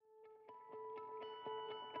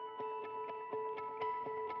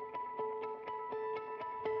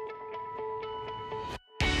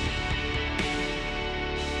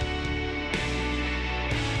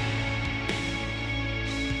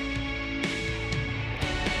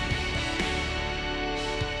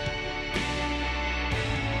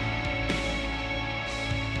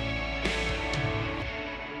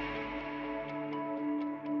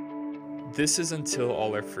This is Until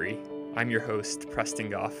All Are Free. I'm your host, Preston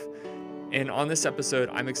Goff. And on this episode,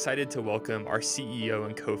 I'm excited to welcome our CEO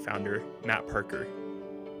and co-founder, Matt Parker.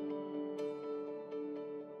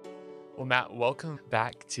 Well, Matt, welcome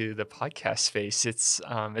back to the podcast space. It's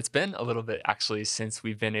been a little bit actually since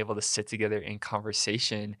we've been able to sit together in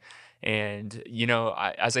conversation. And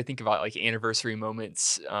as I think about like anniversary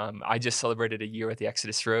moments, I just celebrated a year with the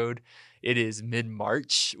Exodus Road. It is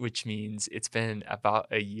mid-March, which means it's been about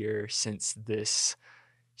a year since this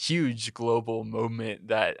huge global moment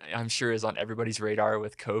that I'm sure is on everybody's radar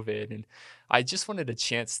with COVID. And I just wanted a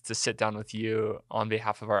chance to sit down with you on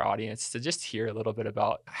behalf of our audience to just hear a little bit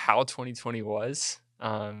about how 2020 was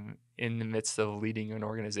in the midst of leading an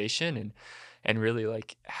organization, and really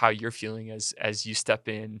like how you're feeling as you step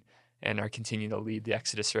in and are continuing to lead the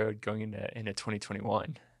Exodus Road going into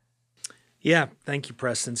 2021. Yeah, thank you,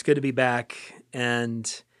 Preston. It's good to be back.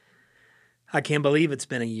 And I can't believe it's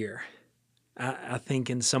been a year. I think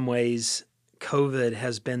in some ways, COVID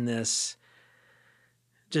has been this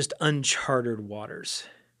just uncharted waters.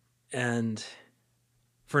 And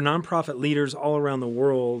for nonprofit leaders all around the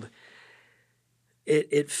world,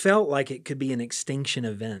 it felt like it could be an extinction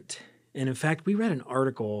event. And in fact, we read an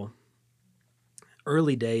article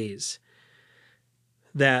early days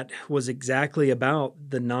that was exactly about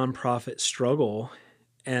the nonprofit struggle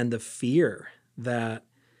and the fear that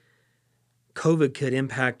COVID could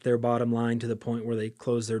impact their bottom line to the point where they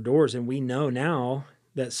close their doors. And we know now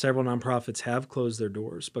that several nonprofits have closed their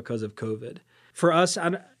doors because of COVID. For us,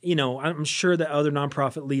 I'm sure that other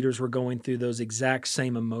nonprofit leaders were going through those exact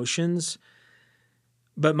same emotions.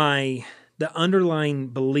 But the underlying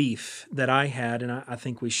belief that I had, and I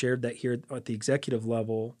think we shared that here at the executive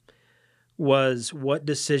level, was what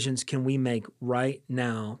decisions can we make right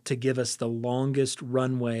now to give us the longest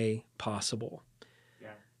runway possible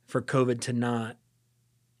for COVID to not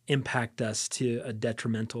impact us to a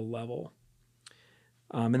detrimental level.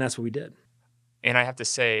 And that's what we did. And I have to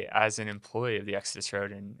say, as an employee of the Exodus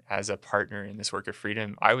Road and as a partner in this work of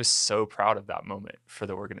freedom, I was so proud of that moment for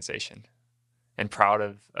the organization and proud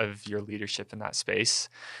of your leadership in that space.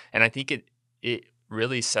 And I think it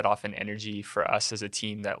really set off an energy for us as a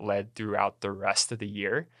team that led throughout the rest of the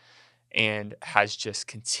year and has just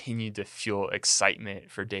continued to fuel excitement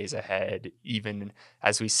for days ahead, even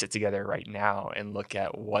as we sit together right now and look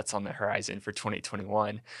at what's on the horizon for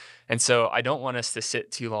 2021. And so I don't want us to sit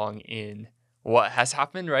too long in what has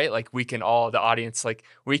happened, right? Like we can all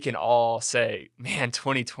say, man,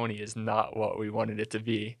 2020 is not what we wanted it to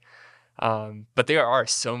be. But there are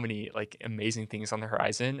so many like amazing things on the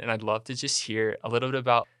horizon. And I'd love to just hear a little bit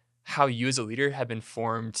about how you as a leader have been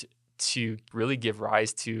formed to really give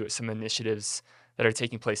rise to some initiatives that are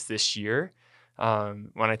taking place this year.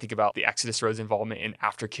 When I think about the Exodus Road's involvement in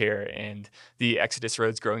aftercare and the Exodus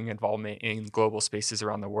Road's growing involvement in global spaces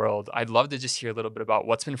around the world, I'd love to just hear a little bit about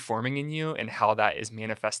what's been forming in you and how that is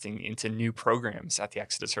manifesting into new programs at the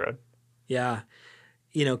Exodus Road. Yeah.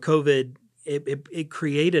 COVID, it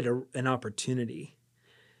created an opportunity.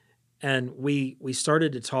 And we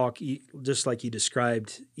started to talk, just like you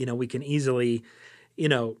described, we can easily,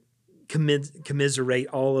 commiserate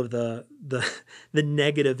all of the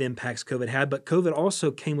negative impacts COVID had, but COVID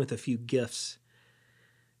also came with a few gifts.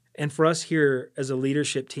 And for us here as a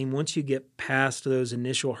leadership team, once you get past those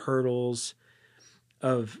initial hurdles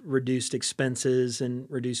of reduced expenses and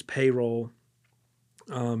reduced payroll,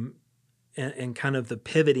 and kind of the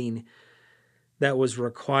pivoting that was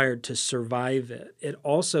required to survive it, it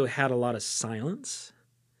also had a lot of silence.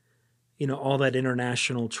 All that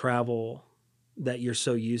international travel that you're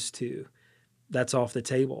so used to, that's off the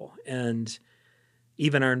table. And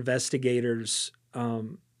even our investigators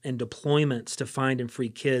and deployments to find and free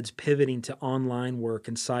kids pivoting to online work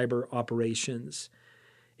and cyber operations,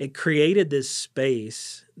 it created this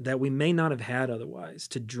space that we may not have had otherwise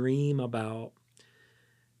to dream about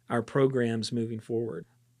our programs moving forward.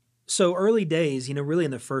 So early days, really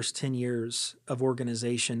in the first 10 years of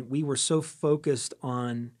organization, we were so focused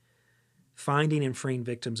on finding and freeing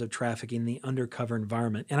victims of trafficking in the undercover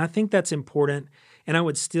environment. And I think that's important. And I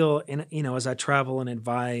would still, as I travel and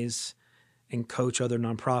advise and coach other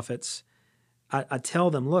nonprofits, I tell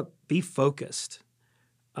them, look, be focused.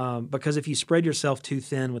 Because if you spread yourself too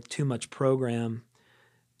thin with too much program,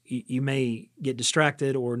 you may get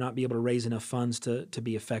distracted or not be able to raise enough funds to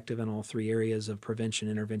be effective in all three areas of prevention,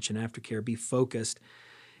 intervention, aftercare. Be focused.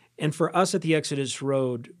 And for us at the Exodus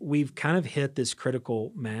Road, we've kind of hit this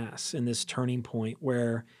critical mass and this turning point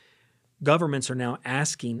where governments are now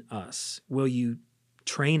asking us, will you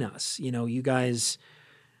train us? You guys,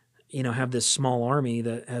 have this small army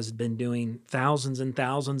that has been doing thousands and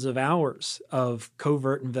thousands of hours of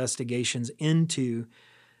covert investigations into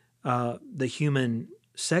the human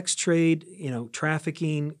sex trade,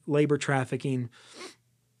 trafficking, labor trafficking.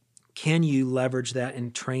 Can you leverage that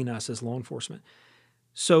and train us as law enforcement?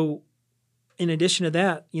 So in addition to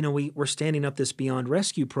that, we're standing up this Beyond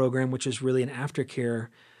Rescue program, which is really an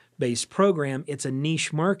aftercare-based program. It's a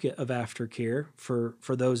niche market of aftercare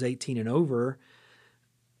for those 18 and over.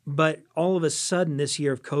 But all of a sudden, this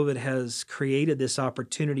year of COVID has created this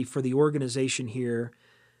opportunity for the organization here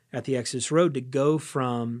at the Exodus Road to go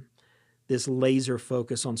from this laser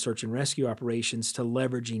focus on search and rescue operations to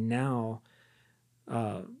leveraging now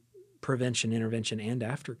prevention, intervention, and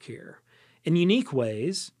aftercare in unique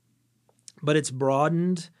ways. But it's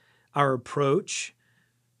broadened our approach,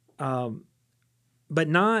 but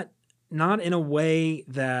not in a way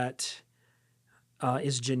that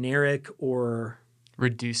is generic or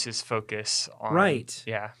reduces focus on. Right.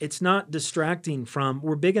 Yeah. It's not distracting from,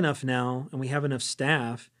 we're big enough now and we have enough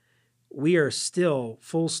staff. We are still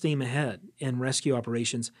full steam ahead in rescue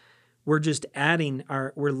operations. We're just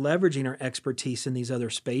we're leveraging our expertise in these other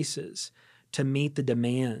spaces to meet the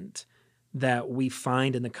demand that we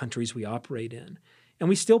find in the countries we operate in. And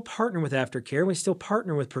we still partner with aftercare. We still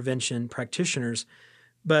partner with prevention practitioners,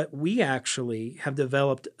 but we actually have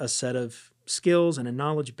developed a set of skills and a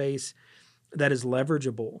knowledge base that is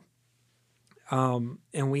leverageable.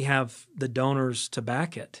 And we have the donors to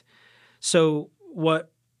back it. So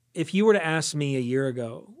if you were to ask me a year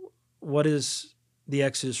ago, what is the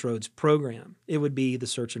Exodus Roads program? It would be the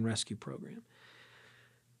search and rescue program.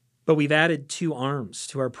 But we've added 2 arms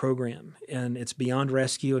to our program, and it's Beyond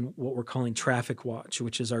Rescue and what we're calling Traffic Watch,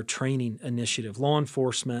 which is our training initiative, law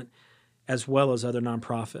enforcement, as well as other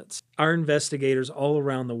nonprofits. Our investigators all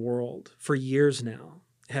around the world for years now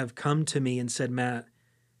have come to me and said, Matt,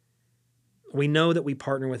 we know that we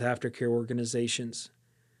partner with aftercare organizations,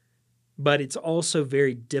 but it's also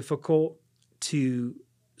very difficult to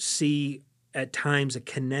see at times a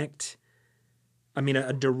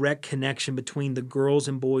direct connection between the girls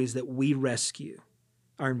and boys that we rescue,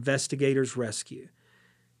 our investigators rescue,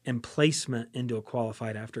 and placement into a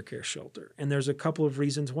qualified aftercare shelter. And there's a couple of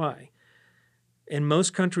reasons why. In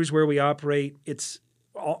most countries where we operate,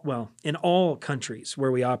 in all countries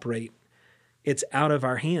where we operate, it's out of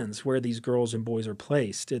our hands where these girls and boys are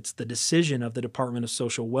placed. It's the decision of the Department of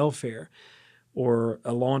Social Welfare or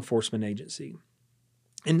a law enforcement agency.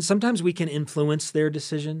 And sometimes we can influence their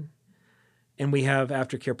decision, and we have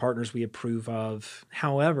aftercare partners we approve of.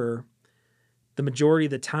 However, the majority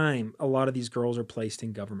of the time, a lot of these girls are placed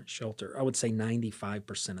in government shelter. I would say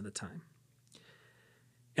 95% of the time.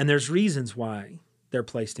 And there's reasons why they're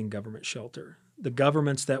placed in government shelter. The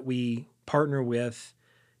governments that we partner with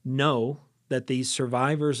know that these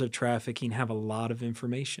survivors of trafficking have a lot of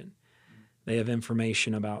information. They have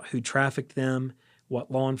information about who trafficked them,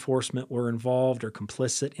 what law enforcement were involved or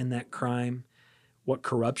complicit in that crime, what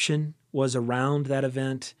corruption was around that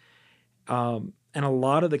event. And a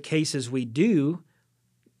lot of the cases we do,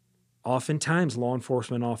 oftentimes law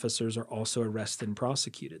enforcement officers are also arrested and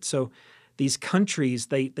prosecuted. So these countries,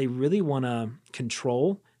 they really want to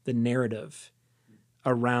control the narrative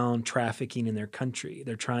around trafficking in their country.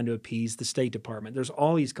 They're trying to appease the State Department. There's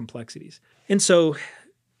all these complexities. And so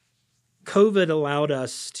COVID allowed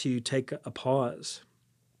us to take a pause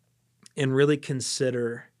and really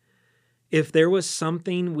consider if there was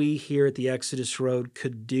something we here at the Exodus Road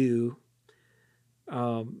could do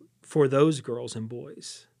for those girls and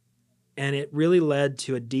boys. And it really led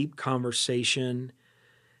to a deep conversation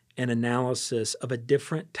and analysis of a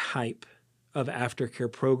different type of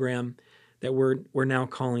aftercare program that we're now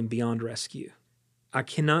calling Beyond Rescue. I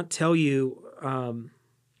cannot tell you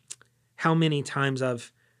how many times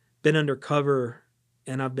I've been undercover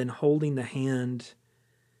and I've been holding the hand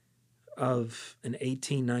of an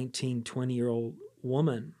 18, 19, 20-year-old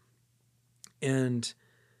woman and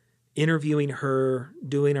interviewing her,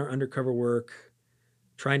 doing our undercover work,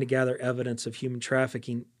 trying to gather evidence of human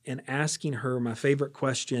trafficking, and asking her my favorite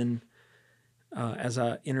question as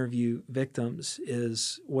I interview victims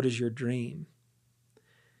is, what is your dream?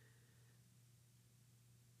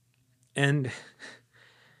 And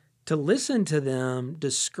to listen to them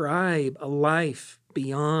describe a life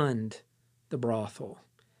beyond the brothel.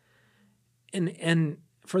 And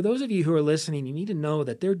for those of you who are listening, you need to know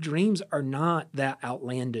that their dreams are not that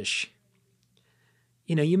outlandish.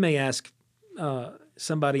 You know, you may ask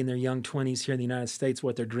somebody in their young 20s here in the United States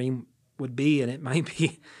what their dream would be, and it might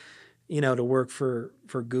be, to work for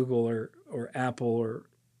Google or Apple or,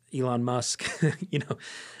 Elon Musk,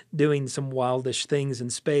 doing some wildish things in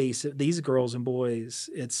space. These girls and boys,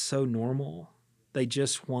 it's so normal. They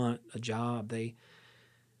just want a job. They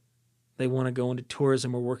want to go into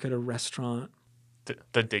tourism or work at a restaurant.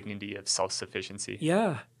 The dignity of self-sufficiency.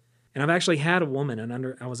 Yeah. And I've actually had a woman,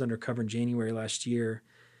 and I was undercover in January last year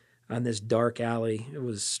on this dark alley. It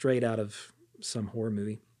was straight out of some horror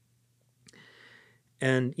movie.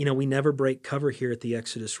 And, we never break cover here at the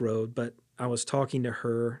Exodus Road, but I was talking to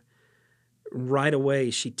her right away.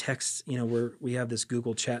 She texts, we have this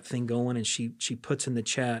Google chat thing going, and she puts in the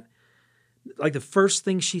chat, like the first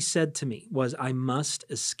thing she said to me was, I must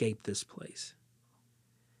escape this place.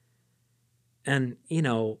 And,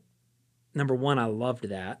 number one, I loved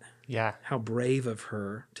that. Yeah. How brave of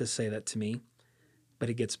her to say that to me. But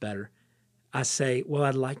it gets better. I say, well,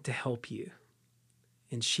 I'd like to help you.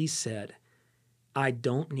 And she said, I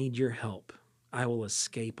don't need your help. I will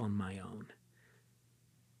escape on my own.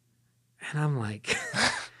 And I'm like,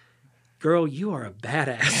 girl, you are a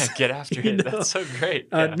badass. Yeah, get after it. That's so great.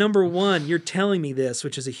 Yeah. Number one, you're telling me this,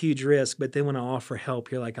 which is a huge risk, but then when I offer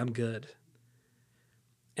help, you're like, I'm good.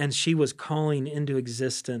 And she was calling into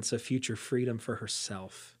existence a future freedom for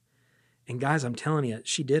herself. And guys, I'm telling you,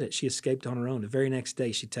 she did it. She escaped on her own. The very next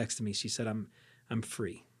day, she texted me. She said, I'm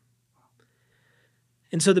free.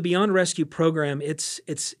 And so the Beyond Rescue program, it's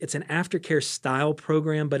an aftercare style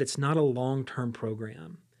program, but it's not a long-term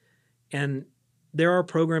program. And there are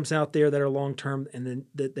programs out there that are long-term and then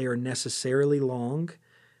that they are necessarily long,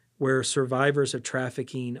 where survivors of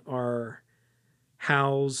trafficking are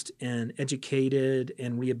housed and educated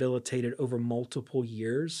and rehabilitated over multiple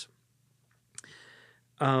years.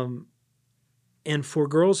 And for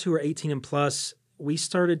girls who are 18 and plus, we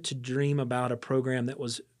started to dream about a program that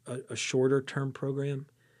was a shorter term program.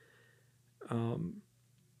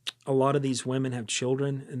 A lot of these women have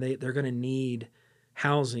children, and they're going to need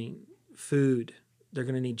housing, food. They're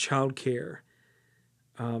going to need childcare.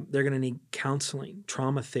 They're going to need counseling,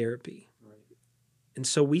 trauma therapy. Right. And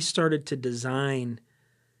so we started to design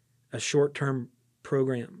a short-term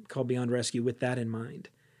program called Beyond Rescue with that in mind.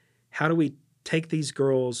 How do we take these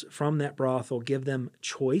girls from that brothel, give them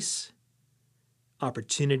choice,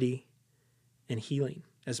 opportunity, and healing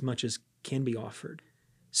as much as can be offered?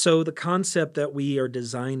 So the concept that we are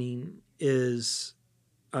designing is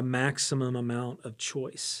a maximum amount of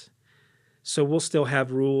choice. So we'll still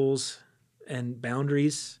have rules and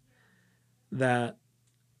boundaries that,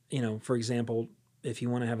 for example, if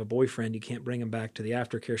you want to have a boyfriend, you can't bring him back to the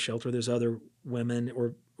aftercare shelter. There's other women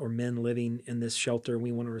or men living in this shelter.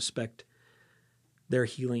 We want to respect their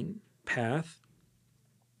healing path.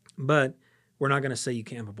 But we're not going to say you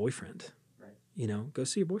can't have a boyfriend. Right. Go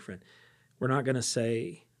see your boyfriend. We're not going to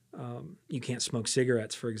say you can't smoke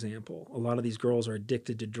cigarettes, for example. A lot of these girls are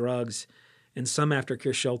addicted to drugs, and some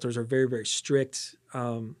aftercare shelters are very, very strict.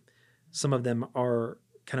 Some of them are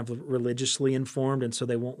kind of religiously informed, and so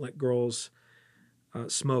they won't let girls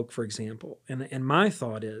smoke, for example. And my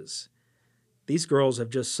thought is, these girls have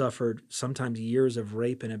just suffered sometimes years of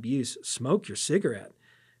rape and abuse. Smoke your cigarette.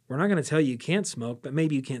 We're not going to tell you can't smoke, but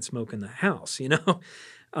maybe you can't smoke in the house,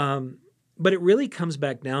 But it really comes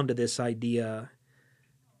back down to this idea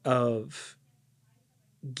of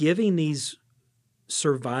giving these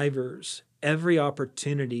survivors every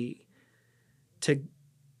opportunity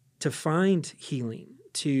to find healing,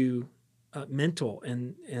 to mental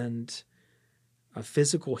and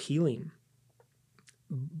physical healing,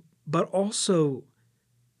 but also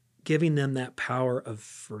giving them that power of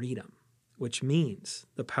freedom, which means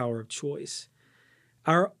the power of choice.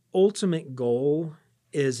 Our ultimate goal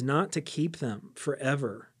is not to keep them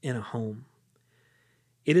forever in a home.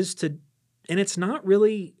 It is to, and it's not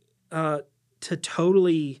really to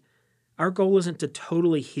totally, our goal isn't to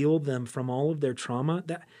totally heal them from all of their trauma.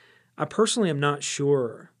 That I personally am not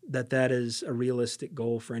sure that is a realistic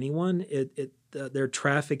goal for anyone. Their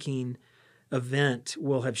trafficking event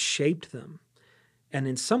will have shaped them. And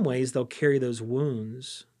in some ways, they'll carry those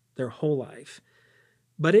wounds their whole life.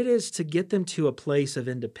 But it is to get them to a place of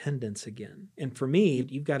independence again. And for me,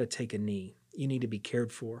 you've got to take a knee. You need to be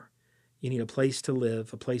cared for. You need a place to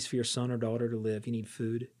live, a place for your son or daughter to live. You need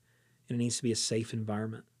food, and it needs to be a safe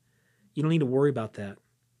environment. You don't need to worry about that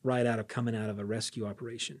coming out of a rescue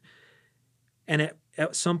operation. And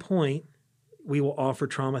at some point, we will offer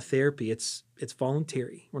trauma therapy. It's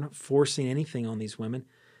voluntary. We're not forcing anything on these women.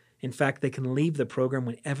 In fact, they can leave the program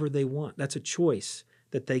whenever they want. That's a choice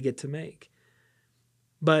that they get to make.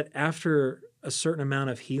 But after a certain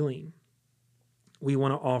amount of healing, we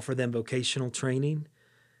want to offer them vocational training,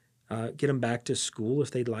 get them back to school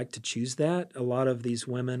if they'd like to choose that. A lot of these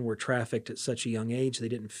women were trafficked at such a young age, they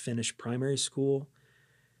didn't finish primary school.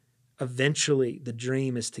 eventually the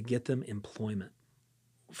dream is to get them employment.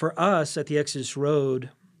 For us at the Exodus Road,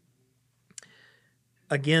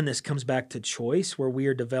 again, this comes back to choice, where we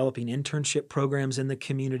are developing internship programs in the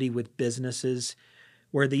community with businesses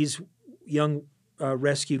where these young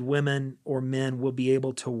rescued women or men will be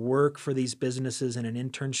able to work for these businesses in an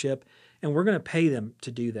internship, and we're going to pay them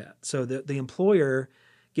to do that. So the employer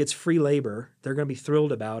gets free labor. They're going to be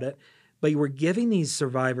thrilled about it. But we're giving these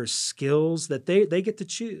survivors skills that they get to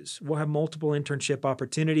choose. We'll have multiple internship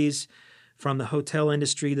opportunities from the hotel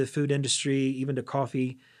industry, the food industry, even to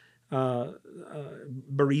coffee,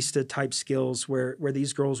 barista type skills where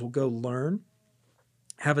these girls will go learn,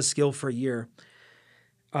 have a skill for a year.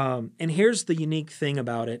 And here's the unique thing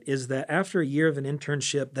about it is that after a year of an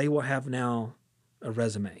internship, they will have now a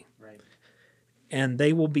resume. Right. And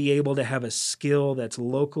they will be able to have a skill that's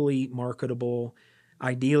locally marketable.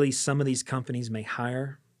 Ideally, some of these companies may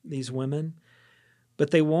hire these women,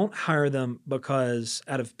 but they won't hire them because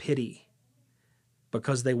out of pity,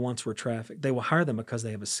 because they once were trafficked. They will hire them because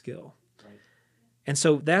they have a skill. Right. And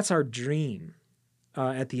so that's our dream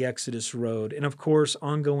at the Exodus Road. And of course,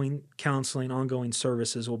 ongoing counseling, ongoing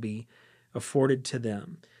services will be afforded to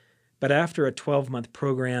them. But after a 12-month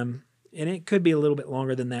program, and it could be a little bit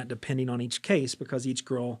longer than that depending on each case because each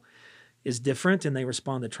girl is different and they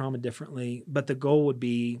respond to trauma differently. But the goal would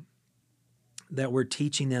be that we're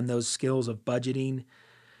teaching them those skills of budgeting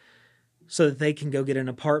so that they can go get an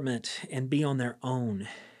apartment and be on their own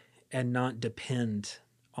and not depend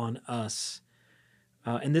on us.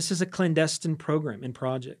 And this is a clandestine program and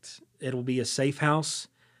project. It'll be a safe house.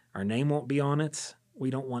 Our name won't be on it. We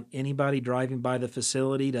don't want anybody driving by the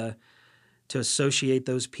facility to associate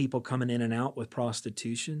those people coming in and out with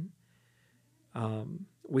prostitution.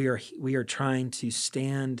 We are trying to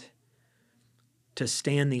stand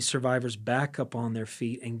these survivors back up on their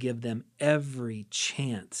feet and give them every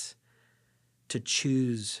chance to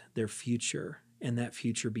choose their future and that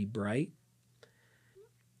future be bright.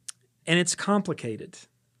 And it's complicated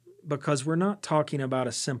because we're not talking about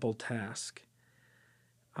a simple task.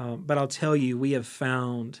 But I'll tell you, we have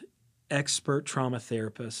found expert trauma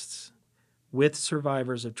therapists with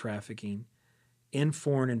survivors of trafficking in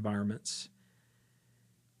foreign environments.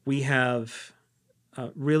 We have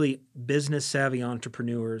really business-savvy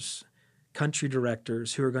entrepreneurs, country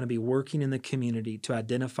directors who are going to be working in the community to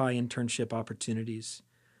identify internship opportunities.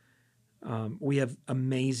 We have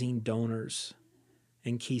amazing donors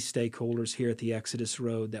and key stakeholders here at the Exodus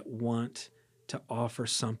Road that want to offer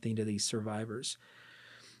something to these survivors.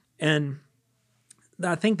 And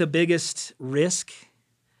I think the biggest risk,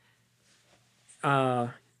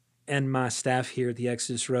 and my staff here at the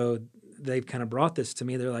Exodus Road, they've kind of brought this to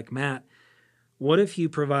me. They're like, Matt, what if you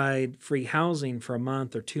provide free housing for a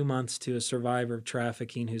month or 2 months to a survivor of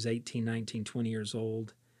trafficking who's 18, 19, 20 years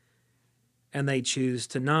old, and they choose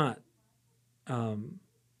to not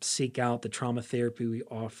seek out the trauma therapy we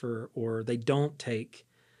offer, or they don't take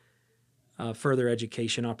further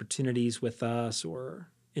education opportunities with us or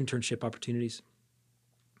internship opportunities?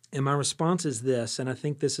 And my response is this, and I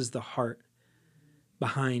think this is the heart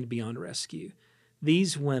behind Beyond Rescue.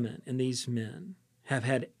 These women and these men have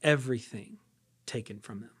had everything taken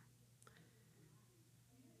from them.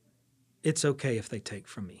 It's okay if they take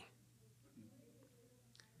from me.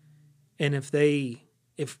 And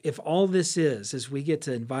if all this is we get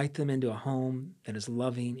to invite them into a home that is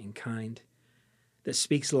loving and kind, that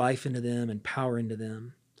speaks life into them and power into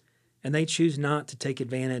them, and they choose not to take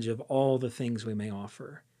advantage of all the things we may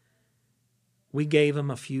offer. We gave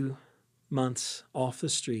them a few months off the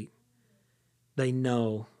street. They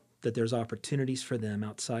know that there's opportunities for them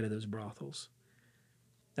outside of those brothels.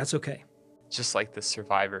 That's okay. Just like the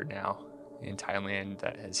survivor now in Thailand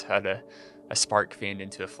that has had a spark fanned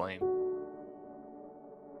into a flame.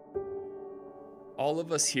 All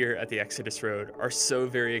of us here at the Exodus Road are so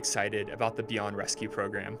very excited about the Beyond Rescue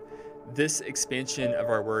program. This expansion of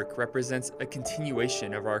our work represents a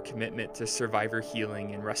continuation of our commitment to survivor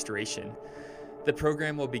healing and restoration. The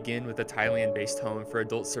program will begin with a Thailand-based home for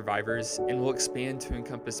adult survivors and will expand to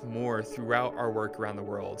encompass more throughout our work around the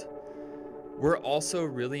world. We're also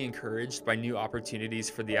really encouraged by new opportunities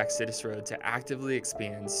for the Exodus Road to actively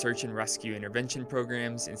expand search and rescue intervention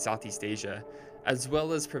programs in Southeast Asia, as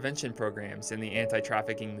well as prevention programs in the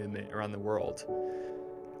anti-trafficking movement around the world.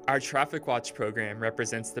 Our Traffic Watch program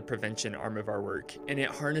represents the prevention arm of our work, and it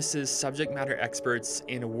harnesses subject matter experts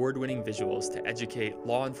and award-winning visuals to educate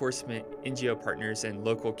law enforcement, NGO partners, and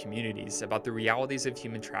local communities about the realities of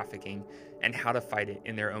human trafficking and how to fight it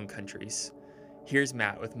in their own countries. Here's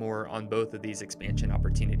Matt with more on both of these expansion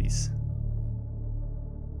opportunities.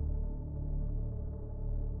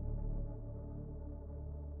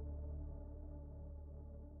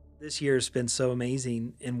 This year's been so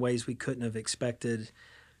amazing in ways we couldn't have expected.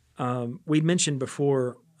 We mentioned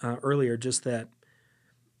before earlier just that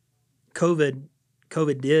COVID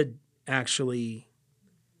did actually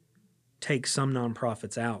take some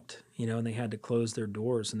nonprofits out, and they had to close their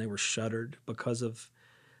doors and they were shuttered because of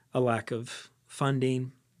a lack of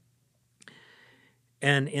funding.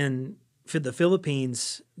 And in the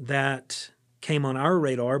Philippines, that came on our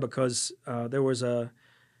radar because there was a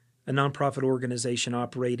nonprofit organization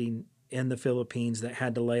operating in the Philippines that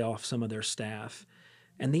had to lay off some of their staff.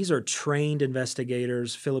 And these are trained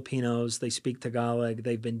investigators, Filipinos. They speak Tagalog.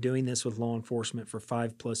 They've been doing this with law enforcement for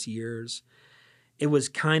 5+ years. It was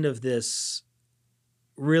kind of this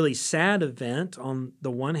really sad event on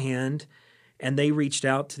the one hand, and they reached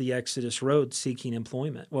out to the Exodus Road seeking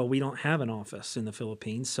employment. Well, we don't have an office in the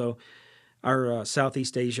Philippines, so our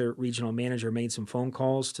Southeast Asia regional manager made some phone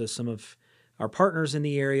calls to some of our partners in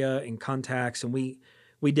the area and contacts, and we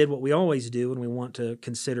did what we always do when we want to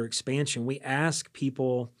consider expansion. We ask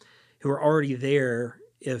people who are already there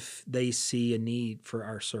if they see a need for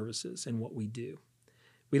our services and what we do.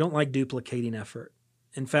 We don't like duplicating effort.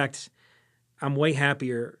 In fact, I'm way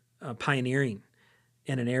happier pioneering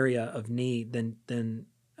in an area of need than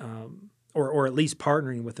or at least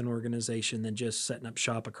partnering with an organization than just setting up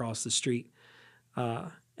shop across the street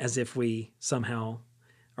as if we somehow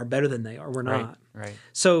are better than they are. We're not. Right.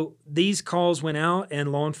 So these calls went out,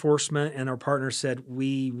 and law enforcement and our partners said,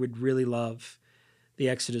 we would really love the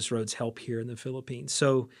Exodus Road's help here in the Philippines.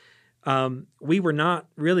 So we were not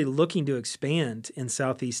really looking to expand in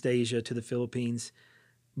Southeast Asia to the Philippines,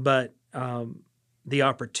 but the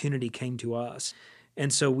opportunity came to us.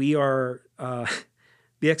 And so we are,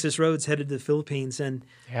 the Exodus Road's headed to the Philippines and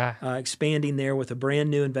expanding there with a brand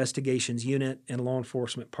new investigations unit and law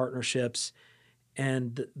enforcement partnerships.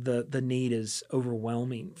 And the need is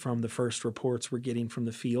overwhelming from the first reports we're getting from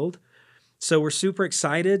the field. So we're super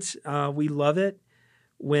excited. We love it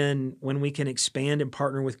when we can expand and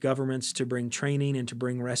partner with governments to bring training and to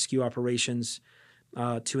bring rescue operations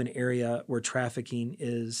to an area where trafficking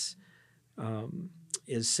is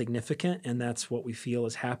significant, and that's what we feel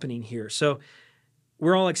is happening here. So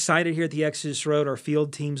we're all excited here at the Exodus Road. Our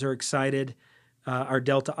field teams are excited. Our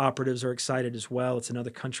Delta operatives are excited as well. It's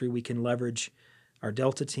another country we can leverage our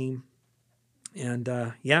Delta team. And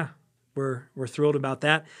we're thrilled about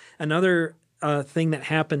that. Another thing that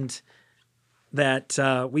happened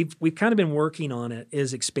that we've kind of been working on it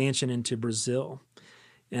is expansion into Brazil.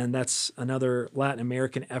 And that's another Latin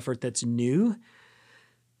American effort that's new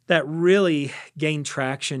that really gained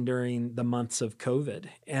traction during the months of COVID.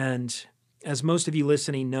 And as most of you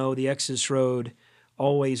listening know, the Exodus Road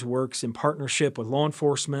always works in partnership with law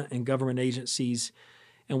enforcement and government agencies,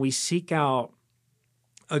 and we seek out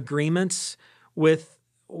agreements with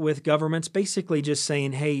governments, basically just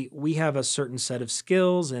saying, hey, we have a certain set of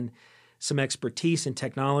skills and some expertise and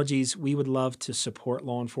technologies. We would love to support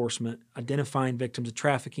law enforcement, identifying victims of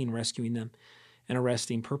trafficking, rescuing them, and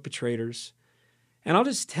arresting perpetrators. And I'll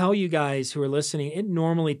just tell you guys who are listening, it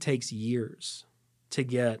normally takes years to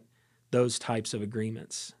get those types of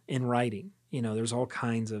agreements in writing. There's all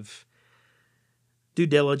kinds of due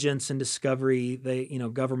diligence and discovery.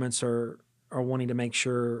 Governments are wanting to make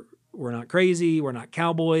sure we're not crazy, we're not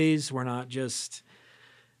cowboys, we're not just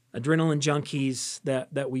adrenaline junkies,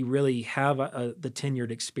 that we really have the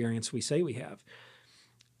tenured experience we say we have.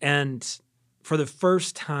 And for the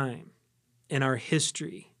first time in our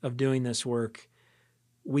history of doing this work,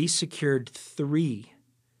 we secured 3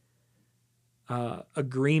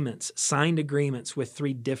 signed agreements with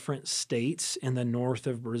 3 different states in the north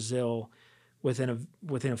of Brazil within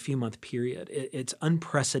a few month period. It's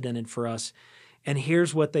unprecedented for us. And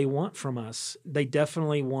here's what they want from us. They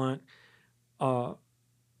definitely want our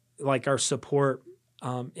support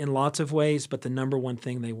in lots of ways, but the number one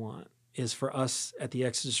thing they want is for us at the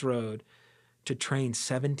Exodus Road to train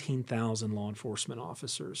 17,000 law enforcement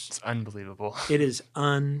officers. It's unbelievable. It is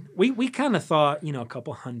we kind of thought, a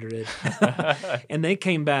couple hundred. And they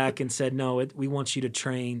came back and said, no, we want you to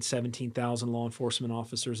train 17,000 law enforcement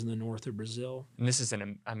officers in the north of Brazil. And this is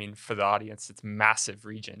for the audience, it's a massive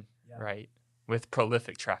region, right? With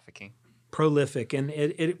prolific trafficking. Prolific. And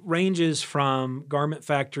it ranges from garment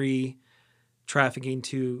factory trafficking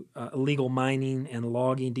to illegal mining and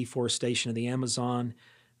logging, deforestation of the Amazon.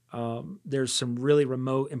 There's some really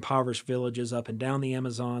remote, impoverished villages up and down the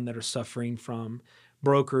Amazon that are suffering from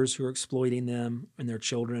brokers who are exploiting them and their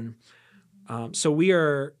children. So we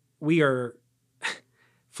are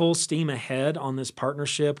full steam ahead on this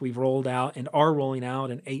partnership. We've rolled out and are rolling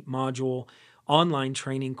out an 8-module online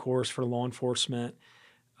training course for law enforcement.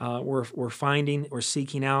 We're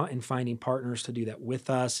seeking out and finding partners to do that with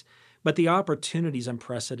us. But the opportunity is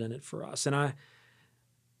unprecedented for us. And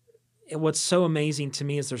what's so amazing to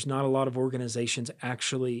me is there's not a lot of organizations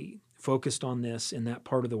actually focused on this in that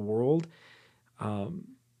part of the world. And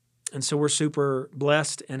so we're super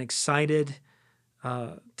blessed and excited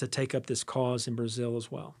to take up this cause in Brazil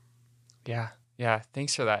as well. Yeah. Yeah.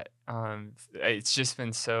 Thanks for that. It's just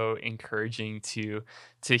been so encouraging to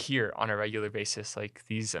hear on a regular basis, like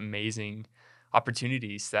these amazing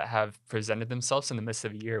opportunities that have presented themselves in the midst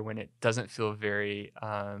of a year when it doesn't feel very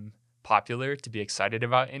popular to be excited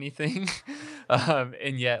about anything.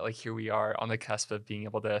 And yet, like here we are on the cusp of being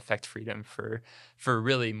able to affect freedom for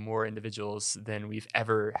really more individuals than we've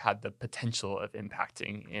ever had the potential of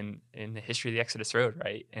impacting in the history of the Exodus Road,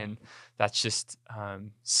 right? And that's just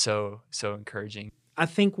so encouraging. I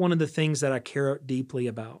think one of the things that I care deeply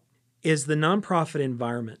about is the nonprofit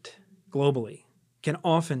environment globally can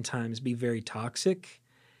oftentimes be very toxic,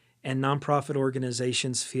 and nonprofit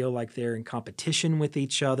organizations feel like they're in competition with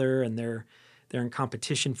each other, and they're in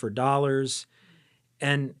competition for dollars.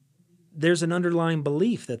 And there's an underlying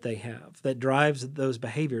belief that they have that drives those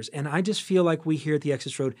behaviors. And I just feel like we here at the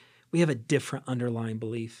Exodus Road, we have a different underlying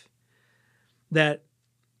belief that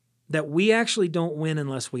we actually don't win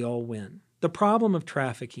unless we all win. The problem of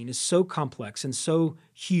trafficking is so complex and so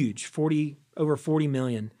huge, over 40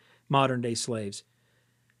 million modern-day slaves.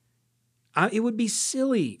 It would be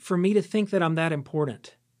silly for me to think that I'm that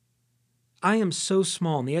important. I am so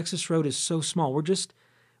small, and the Exodus Road is so small.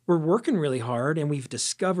 We're working really hard, and we've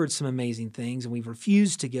discovered some amazing things, and we've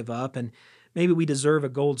refused to give up, and maybe we deserve a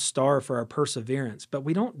gold star for our perseverance, but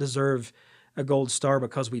we don't deserve a gold star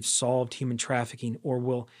because we've solved human trafficking,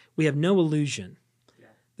 or we have no illusion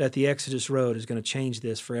that the Exodus Road is going to change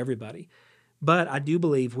this for everybody. But I do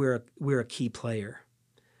believe we're a key player.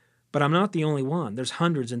 But I'm not the only one. There's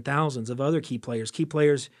hundreds and thousands of other key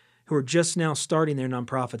players who are just now starting their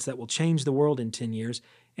nonprofits that will change the world in 10 years,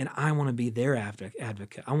 and I want to be their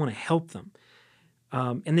advocate. I want to help them.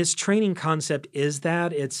 And this training concept is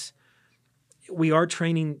that we are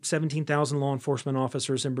training 17,000 law enforcement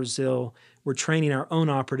officers in Brazil. We're training our own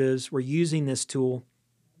operatives. We're using this tool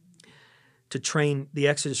to train the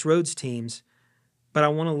Exodus Roads teams, but I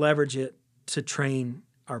want to leverage it to train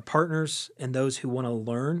our partners and those who want to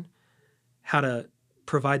learn how to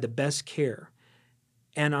provide the best care.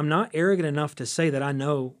 And I'm not arrogant enough to say that I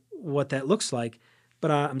know what that looks like,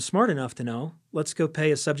 but I'm smart enough to know, let's go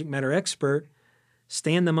pay a subject matter expert,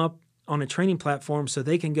 stand them up on a training platform so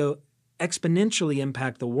they can go exponentially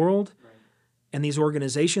impact the world and these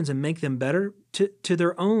organizations and make them better to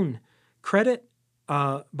their own credit,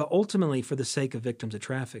 but ultimately for the sake of victims of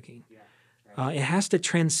trafficking. It has to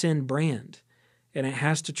transcend brand, and it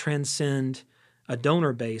has to transcend a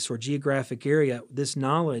donor base or geographic area. This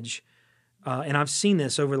knowledge, and I've seen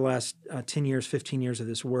this over the last 10 years, 15 years of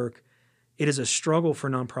this work, it is a struggle for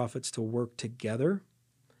nonprofits to work together,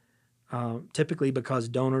 typically because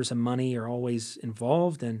donors and money are always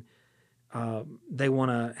involved, and they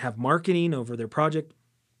want to have marketing over their project.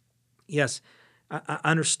 Yes, I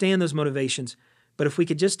understand those motivations, but if we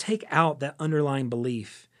could just take out that underlying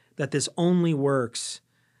belief that this only works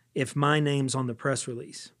if my name's on the press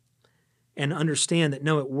release, and understand that,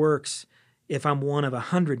 no, it works if I'm one of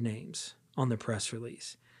 100 names on the press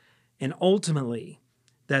release. And ultimately,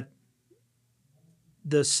 that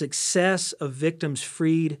the success of victims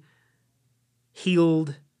freed,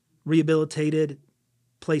 healed, rehabilitated,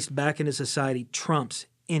 placed back into society trumps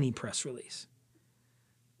any press release.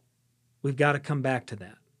 We've got to come back to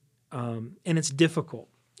that. And it's difficult.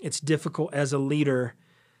 It's difficult as a leader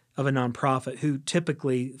of a nonprofit who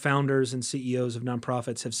typically founders and CEOs of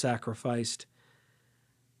nonprofits have sacrificed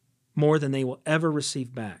more than they will ever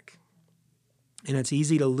receive back. And it's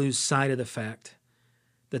easy to lose sight of the fact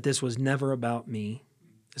that this was never about me.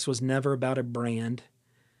 This was never about a brand.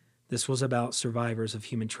 This was about survivors of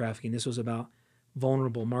human trafficking. This was about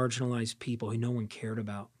vulnerable, marginalized people who no one cared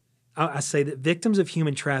about. I say that victims of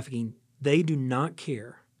human trafficking, they do not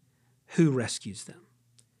care who rescues them,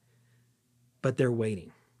 but they're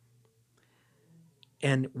waiting.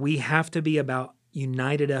 And we have to be about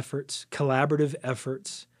united efforts, collaborative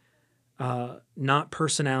efforts, not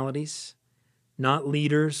personalities, not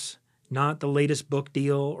leaders, not the latest book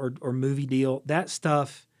deal or movie deal. That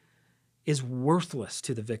stuff is worthless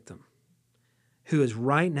to the victim who is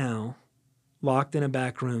right now locked in a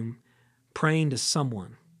back room praying to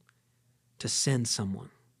someone to send someone.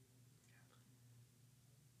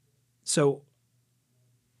 So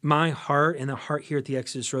my heart and the heart here at the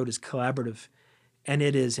Exodus Road is collaborative, and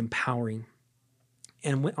it is empowering.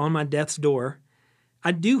 And on my death's door,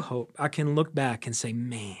 I do hope I can look back and say,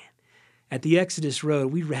 man, at the Exodus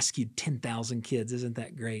Road, we rescued 10,000 kids. Isn't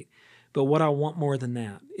that great? But what I want more than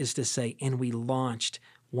that is to say, and we launched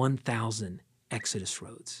 1,000 Exodus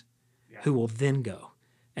Roads, who will then go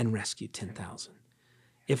and rescue 10,000.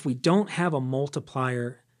 If we don't have a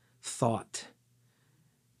multiplier thought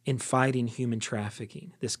in fighting human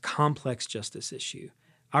trafficking, this complex justice issue,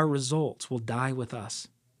 our results will die with us.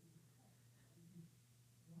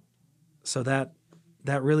 So that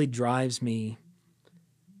really drives me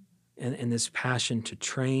in this passion to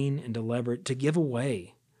train and to leverage, to give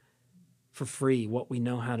away for free what we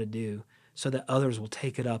know how to do so that others will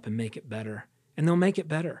take it up and make it better. And they'll make it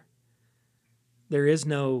better. There is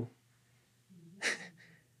no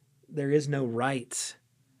right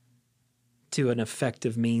to an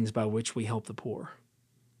effective means by which we help the poor.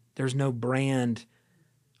 There's no brand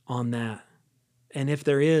on that. And if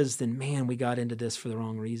there is, then man, we got into this for the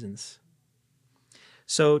wrong reasons.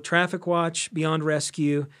 So Traffic Watch, Beyond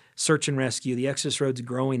Rescue, Search and Rescue, the Exodus Road's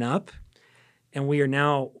growing up, and we are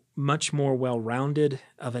now much more well-rounded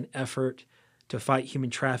of an effort to fight human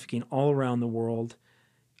trafficking all around the world.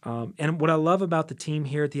 And what I love about the team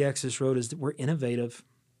here at the Exodus Road is that we're innovative,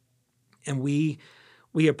 and we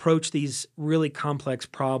approach these really complex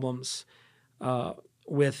problems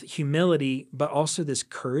with humility, but also this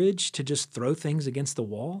courage to just throw things against the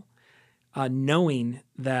wall, knowing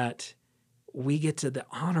that we get to the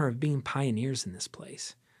honor of being pioneers in this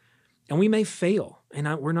place. And we may fail,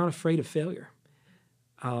 and we're not afraid of failure.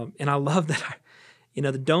 And I love that,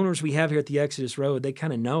 the donors we have here at the Exodus Road, they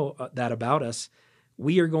kind of know that about us.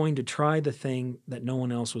 We are going to try the thing that no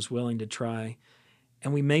one else was willing to try.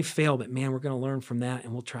 And we may fail, but man, we're going to learn from that,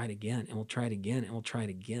 and we'll try it again, and we'll try it again, and we'll try it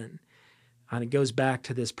again. And it goes back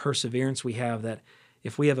to this perseverance we have, that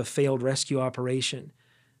if we have a failed rescue operation,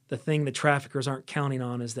 the thing the traffickers aren't counting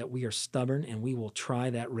on is that we are stubborn, and we will try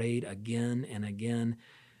that raid again and again,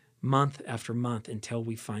 month after month, until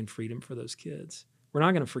we find freedom for those kids. We're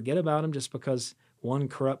not going to forget about them just because one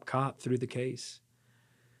corrupt cop threw the case.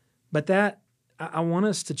 But I want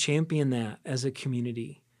us to champion that as a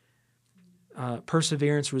community.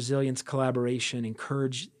 Perseverance, resilience, collaboration,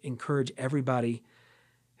 encourage everybody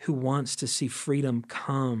who wants to see freedom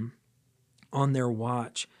come on their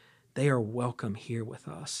watch. They are welcome here with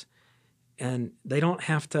us. And they don't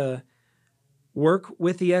have to work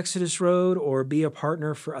with the Exodus Road or be a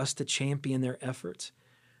partner for us to champion their efforts.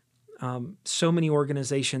 So many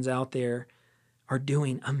organizations out there are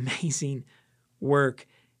doing amazing work,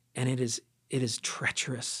 and it is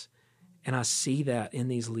treacherous. And I see that in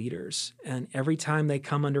these leaders. And every time they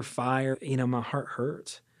come under fire, my heart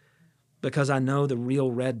hurts, because I know the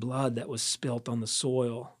real red blood that was spilt on the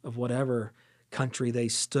soil of whatever country they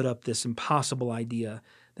stood up this impossible idea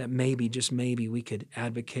that maybe, just maybe, we could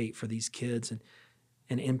advocate for these kids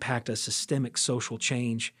and impact a systemic social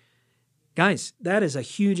change. Guys, that is a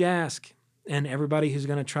huge ask. And everybody who's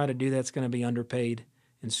going to try to do that's going to be underpaid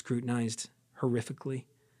and scrutinized horrifically.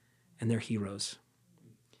 And they're heroes.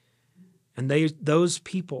 And those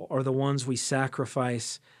people are the ones we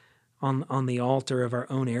sacrifice on the altar of our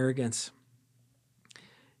own arrogance,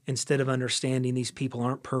 instead of understanding these people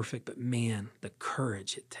aren't perfect, but man, the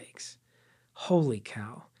courage it takes. Holy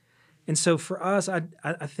cow. And so for us, I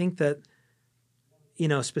think that,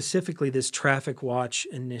 specifically this Traffic Watch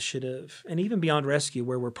initiative, and even Beyond Rescue,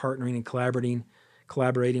 where we're partnering and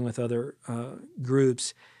collaborating with other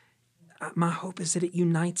groups, my hope is that it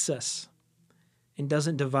unites us and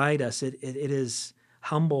doesn't divide us. It is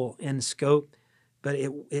humble in scope, but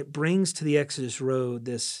it brings to the Exodus Road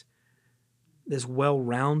this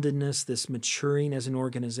well-roundedness, this maturing as an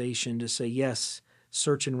organization to say, yes,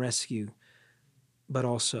 search and rescue, but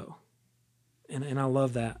also. And I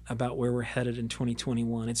love that about where we're headed in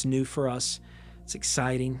 2021. It's new for us, it's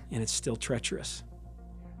exciting, and it's still treacherous.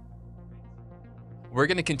 We're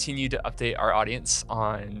going to continue to update our audience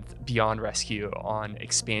on Beyond Rescue, on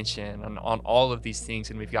expansion, on all of these things.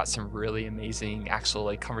 And we've got some really amazing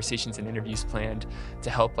actual conversations and interviews planned to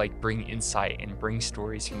help bring insight and bring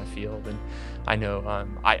stories from the field. And I know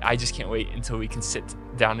I just can't wait until we can sit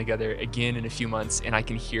down together again in a few months and I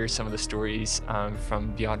can hear some of the stories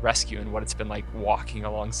from Beyond Rescue and what it's been like walking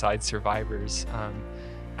alongside survivors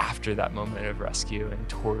after that moment of rescue and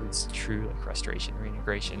towards true restoration,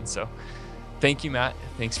 reintegration. So thank you, Matt.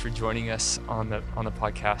 Thanks for joining us on the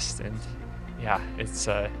podcast. And yeah, it's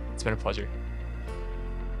been a pleasure.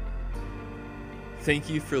 Thank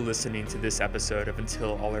you for listening to this episode of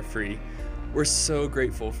Until All Are Free. We're so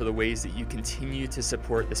grateful for the ways that you continue to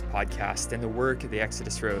support this podcast and the work of the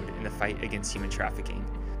Exodus Road in the fight against human trafficking.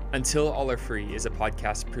 Until All Are Free is a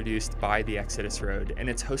podcast produced by The Exodus Road, and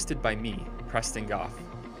it's hosted by me, Preston Goff.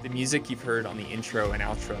 The music you've heard on the intro and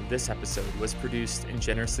outro of this episode was produced and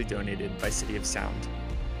generously donated by City of Sound.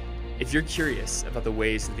 If you're curious about the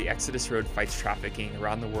ways that The Exodus Road fights trafficking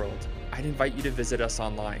around the world, I'd invite you to visit us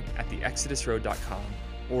online at theexodusroad.com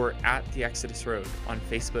or at The Exodus Road on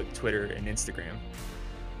Facebook, Twitter, and Instagram.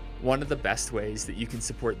 One of the best ways that you can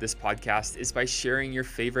support this podcast is by sharing your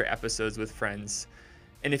favorite episodes with friends.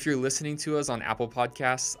 And if you're listening to us on Apple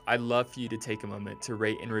Podcasts, I'd love for you to take a moment to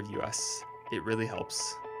rate and review us. It really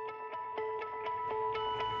helps.